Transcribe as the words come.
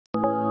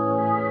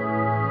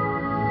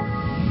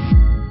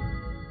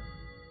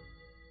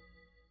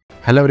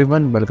Hello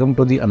everyone, welcome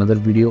to the another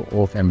video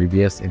of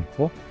MBBS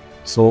info.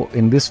 So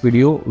in this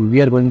video, we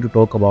are going to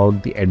talk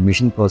about the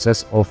admission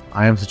process of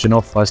I.M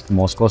Sechenov First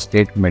Moscow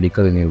State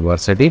Medical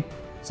University.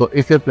 So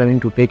if you're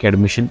planning to take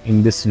admission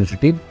in this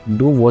university,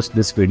 do watch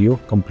this video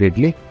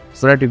completely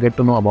so that you get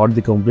to know about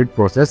the complete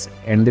process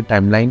and the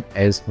timeline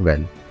as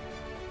well.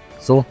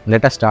 So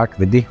let us start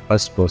with the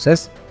first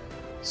process.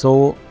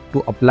 So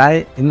to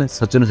apply in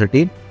such a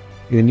university,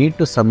 you need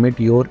to submit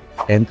your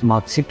 10th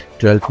mark sheet,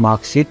 12th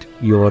mark sheet,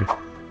 your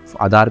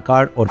Aadhar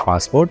card or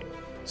passport.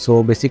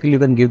 So basically you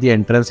can give the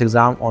entrance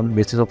exam on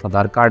basis of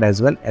Aadhar card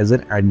as well as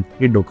an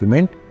identity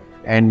document,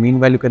 and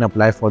meanwhile you can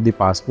apply for the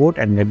passport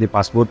and get the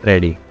passport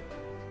ready.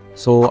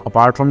 So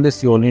apart from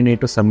this, you only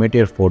need to submit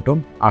your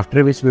photo,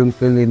 after which we will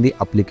fill in the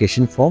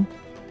application form,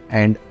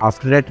 and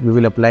after that we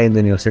will apply in the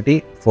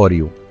university for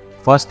you.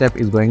 First step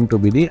is going to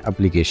be the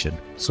application.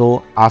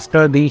 So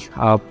after the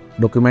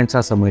documents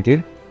are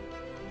submitted,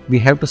 we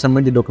have to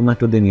submit the document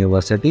to the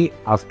university,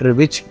 after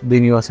which the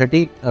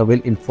university will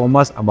inform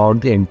us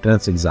about the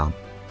entrance exam.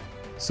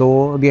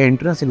 So the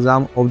entrance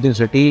exam of the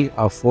university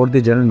for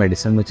the general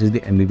medicine, which is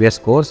the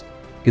MBBS course,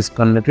 is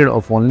conducted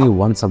of only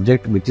one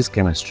subject, which is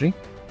chemistry.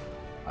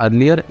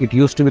 Earlier it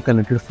used to be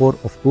conducted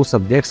of two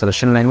subjects,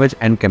 Russian language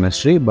and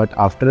chemistry, but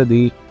after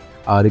the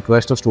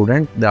request of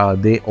student,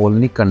 they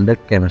only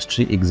conduct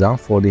chemistry exam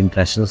for the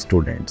international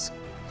students.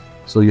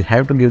 So you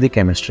have to give the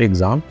chemistry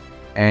exam,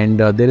 and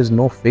there is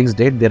no fixed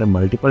date. There are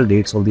multiple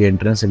dates of the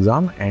entrance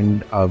exam,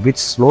 and which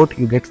slot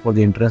you get for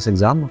the entrance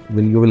exam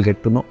you will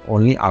get to know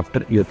only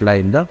after you apply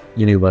in the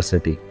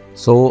university.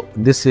 So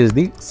this is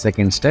the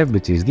second step,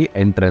 which is the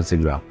entrance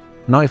exam.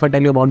 Now if I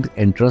tell you about the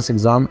entrance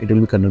exam, it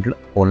will be conducted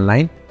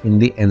online in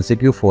the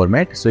MCQ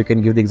format. So you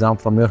can give the exam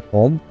from your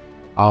home,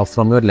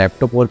 from your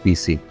laptop or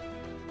PC.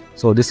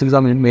 So this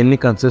exam mainly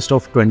consists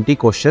of 20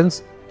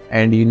 questions,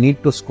 and you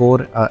need to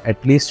score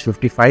at least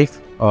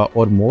 55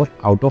 or more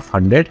out of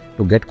 100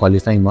 to get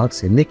qualifying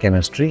marks in the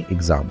chemistry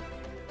exam.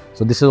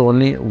 So this is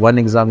only one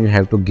exam you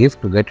have to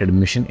give to get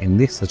admission in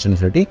the such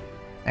university,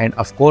 and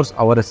of course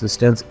our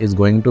assistance is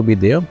going to be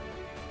there,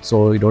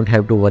 so you don't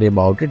have to worry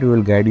about it. We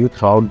will guide you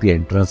throughout the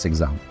entrance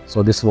exam.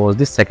 So this was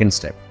the second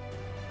step.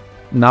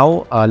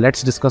 Now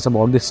let's discuss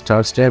about this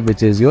third step,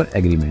 which is your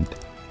agreement.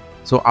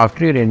 So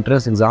after your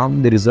entrance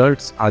exam, the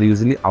results are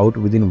usually out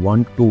within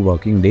 1 to 2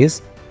 working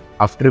days,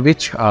 after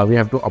which we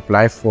have to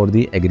apply for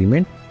the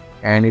agreement,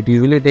 and it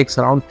usually takes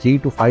around 3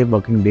 to 5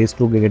 working days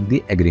to get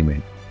the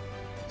agreement.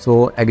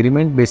 So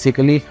agreement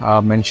basically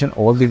mention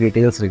all the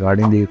details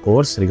regarding the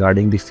course,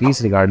 regarding the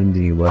fees, regarding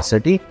the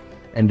university,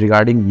 and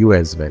regarding you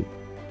as well.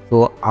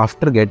 So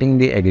after getting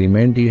the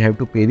agreement, you have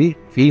to pay the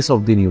fees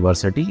of the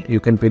university. You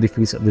can pay the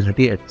fees of the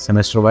university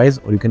semester wise,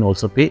 or you can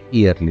also pay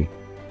yearly.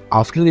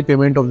 After the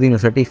payment of the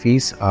university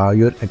fees,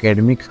 your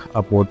academic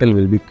portal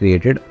will be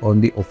created on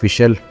the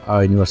official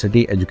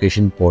university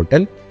education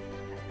portal,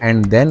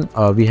 and then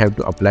we have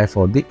to apply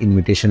for the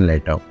invitation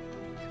letter.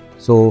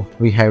 So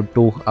we have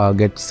to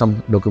get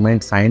some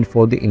documents signed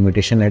for the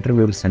invitation letter.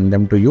 We will send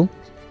them to you,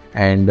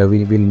 and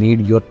we will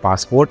need your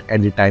passport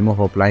at the time of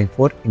applying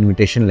for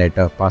invitation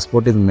letter.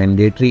 Passport is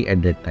mandatory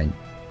at that time,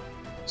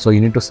 so you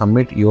need to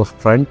submit your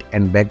front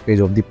and back page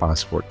of the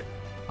passport.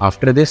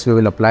 After this, we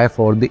will apply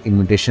for the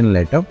invitation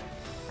letter,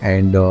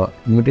 and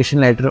invitation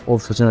letter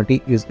of such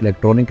university is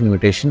electronic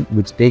invitation,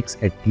 which takes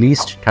at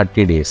least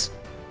 30 days.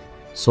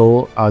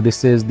 So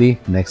this is the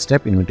next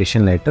step,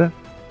 invitation letter,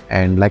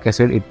 and like I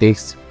said, it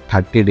takes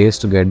 30 days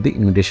to get the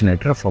invitation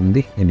letter from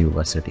the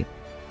university.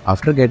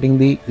 After getting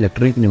the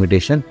electronic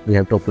invitation, we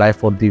have to apply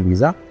for the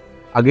visa.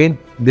 Again,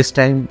 this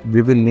time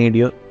we will need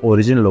your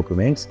original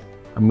documents,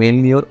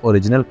 mainly your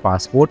original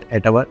passport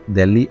at our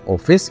Delhi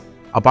office.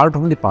 Apart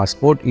from the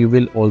passport, you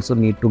will also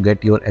need to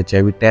get your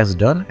HIV test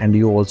done, and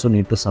you also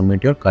need to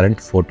submit your current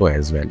photo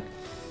as well.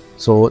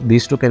 So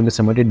these two can be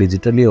submitted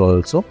digitally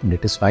also,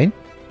 that is fine.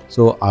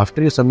 So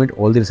after you submit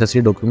all the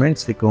necessary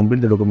documents, we complete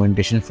the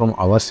documentation from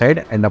our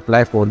side and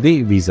apply for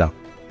the visa.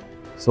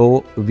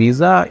 So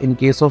visa, in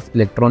case of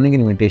electronic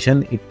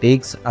invitation, it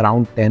takes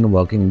around 10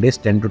 working days,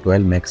 10 to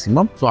 12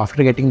 maximum. So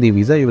after getting the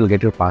visa, you will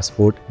get your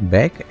passport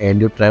back, and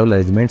your travel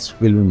arrangements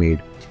will be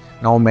made.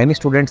 Now many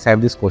students have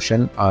this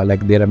question,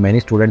 like there are many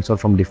students are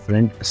from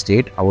different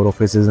state. Our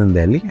office is in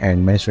Delhi,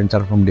 and many students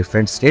are from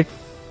different state.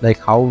 Like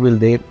how will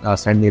they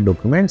send their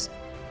documents?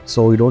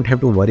 So you don't have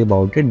to worry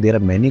about it. There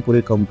are many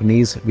courier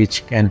companies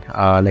which can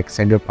like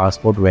send your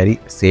passport very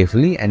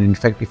safely, and in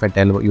fact, if I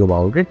tell you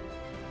about it,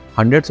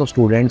 hundreds of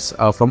students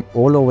from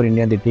all over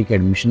India, they take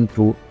admission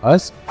through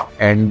us,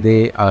 and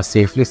they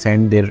safely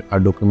send their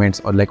documents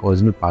or like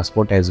original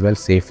passport as well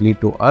safely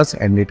to us,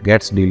 and it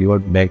gets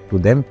delivered back to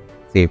them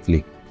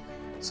safely.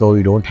 So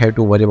you don't have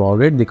to worry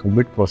about it. The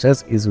complete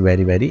process is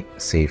very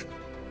safe.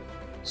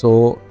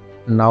 So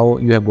now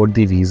you have got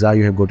the visa,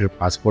 you have got your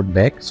passport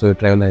back, so your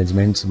travel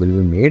arrangements will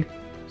be made.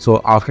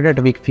 So after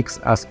that, we fix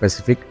a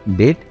specific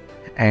date,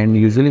 and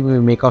usually we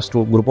make a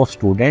group of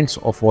students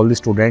of all the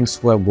students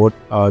who have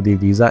got the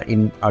visa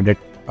in that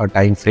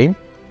time frame,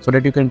 so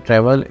that you can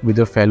travel with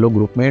your fellow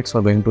group mates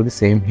or going to the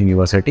same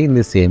university in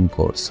the same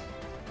course.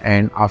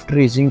 And after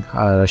reaching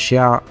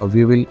Russia,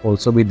 we will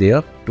also be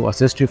there to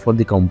assist you for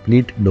the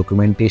complete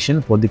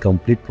documentation, for the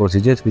complete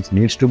procedures which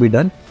needs to be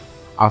done.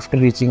 After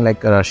reaching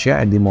like Russia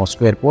at the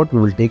Moscow airport,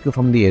 we will take you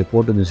from the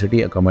airport to the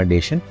city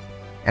accommodation,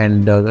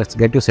 and let's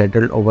get you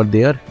settled over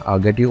there,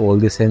 get you all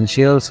the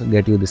essentials,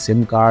 get you the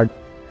SIM card,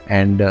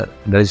 and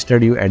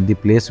registered you at the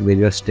place where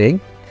you are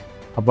staying.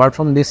 Apart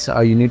from this,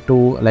 you need to,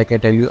 like I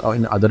tell you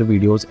in other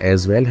videos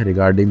as well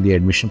regarding the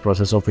admission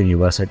process of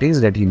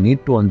universities, that you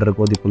need to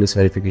undergo the police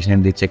verification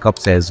and the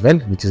checkups as well,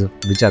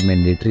 which are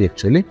mandatory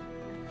actually.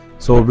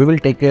 So we will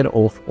take care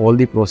of all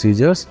the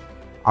procedures.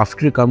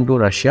 After you come to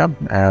Russia,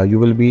 you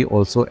will be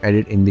also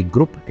added in the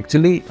group.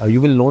 Actually,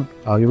 you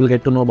will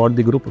get to know about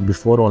the group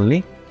before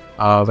only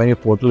when your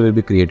portal will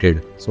be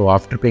created. So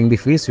after paying the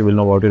fees, you will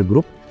know about your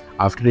group.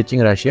 After reaching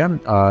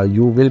Russia,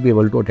 you will be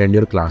able to attend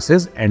your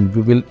classes, and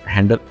we will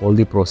handle all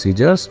the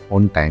procedures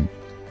on time,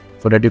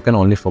 so that you can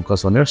only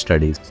focus on your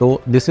studies.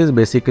 So this is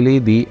basically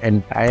the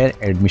entire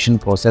admission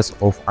process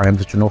of I.M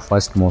Sechenov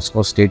First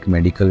Moscow State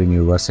Medical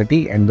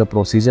University, and the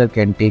procedure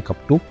can take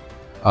up to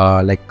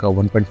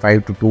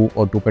 1.5 to 2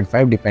 or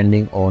 2.5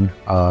 depending on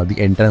the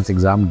entrance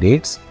exam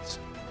dates.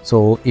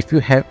 So if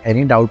you have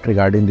any doubt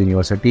regarding the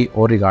university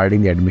or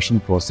regarding the admission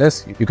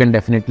process, you can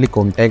definitely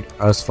contact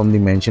us from the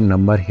mentioned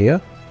number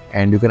here,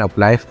 and you can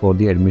apply for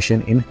the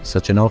admission in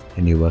Sechenov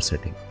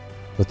University.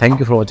 So thank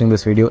you for watching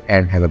this video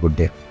and have a good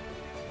day.